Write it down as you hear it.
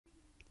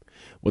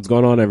What's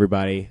going on,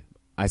 everybody?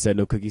 I said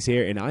no cookies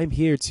here, and I'm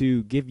here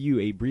to give you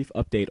a brief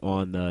update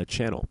on the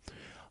channel.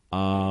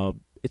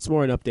 It's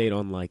more an update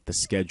on like the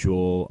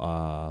schedule,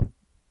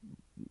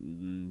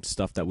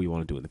 stuff that we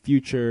want to do in the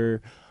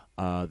future,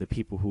 the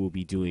people who will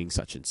be doing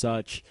such and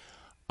such.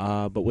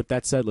 But with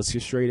that said, let's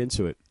get straight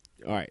into it.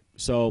 All right.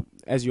 So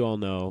as you all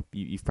know,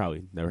 you've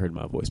probably never heard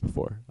my voice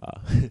before.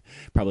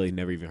 Probably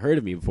never even heard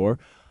of me before.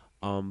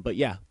 But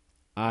yeah,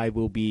 I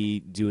will be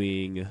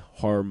doing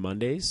Horror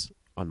Mondays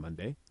on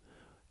Monday.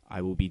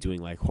 I will be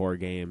doing like horror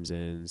games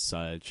and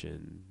such,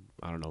 and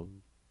I don't know.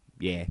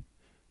 Yeah,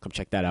 come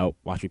check that out.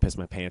 Watch me piss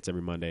my pants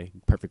every Monday.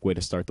 Perfect way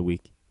to start the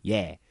week.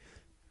 Yeah.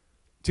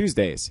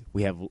 Tuesdays,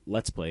 we have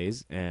Let's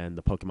Plays and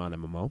the Pokemon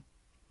MMO.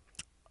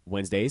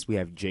 Wednesdays, we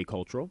have J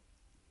Cultural.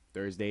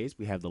 Thursdays,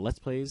 we have the Let's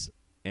Plays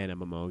and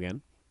MMO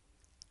again.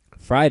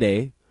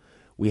 Friday,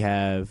 we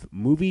have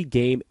movie,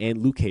 game,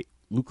 and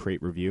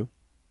lootcrate review.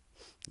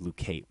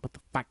 Lootcrate, what the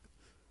fuck?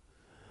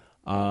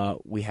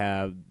 We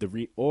have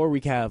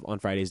we have on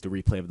Fridays the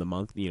replay of the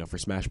month, for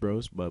Smash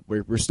Bros. But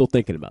we're still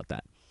thinking about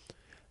that.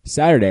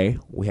 Saturday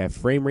we have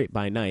Framerate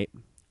by Night,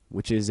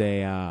 which is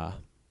a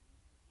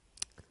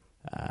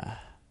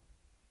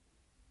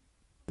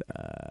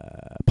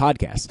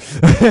podcast.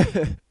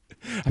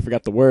 I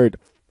forgot the word.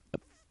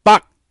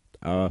 Fuck.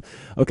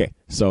 Okay,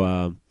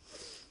 so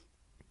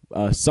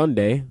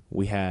Sunday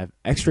we have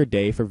extra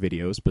day for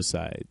videos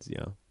besides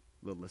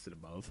the listed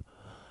above.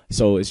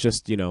 So it's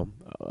just,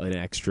 an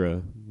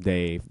extra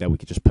day that we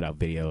could just put out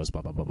videos,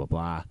 blah, blah, blah, blah,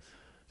 blah.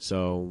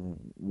 So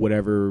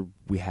whatever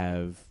we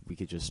have, we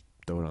could just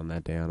throw it on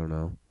that day. I don't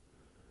know.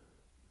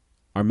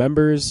 Our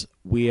members,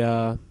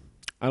 I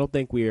don't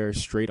think we are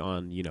straight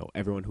on,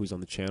 everyone who's on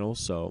the channel.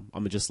 So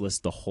I'm going to just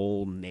list the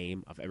whole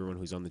name of everyone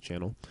who's on the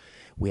channel.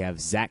 We have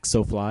Zach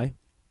SoFly,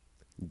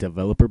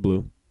 Developer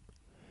Blue,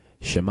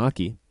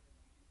 Shimaki,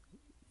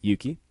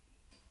 Yuki,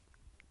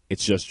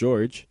 It's Just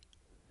George,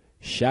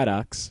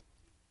 Shadox.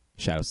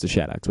 Shoutouts to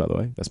Shadox, by the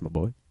way. That's my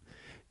boy.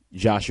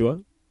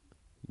 Joshua,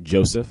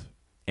 Joseph,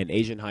 and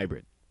Asian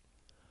Hybrid.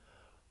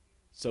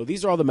 So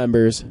these are all the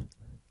members,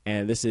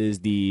 and this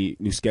is the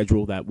new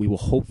schedule that we will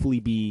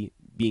hopefully be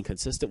being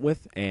consistent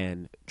with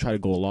and try to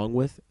go along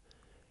with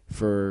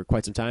for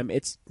quite some time.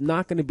 It's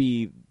not going to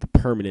be the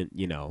permanent,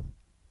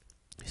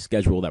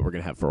 schedule that we're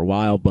going to have for a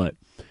while, but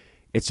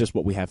it's just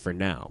what we have for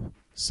now.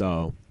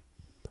 So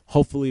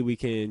hopefully we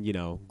can,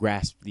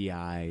 grasp the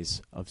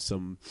eyes of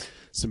some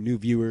new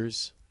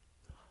viewers.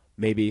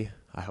 Maybe.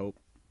 I hope.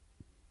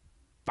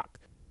 Fuck.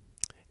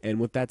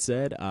 And with that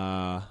said,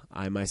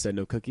 I'm I said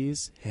no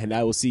cookies, and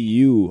I will see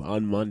you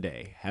on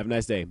Monday. Have a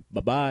nice day.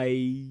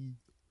 Bye-bye.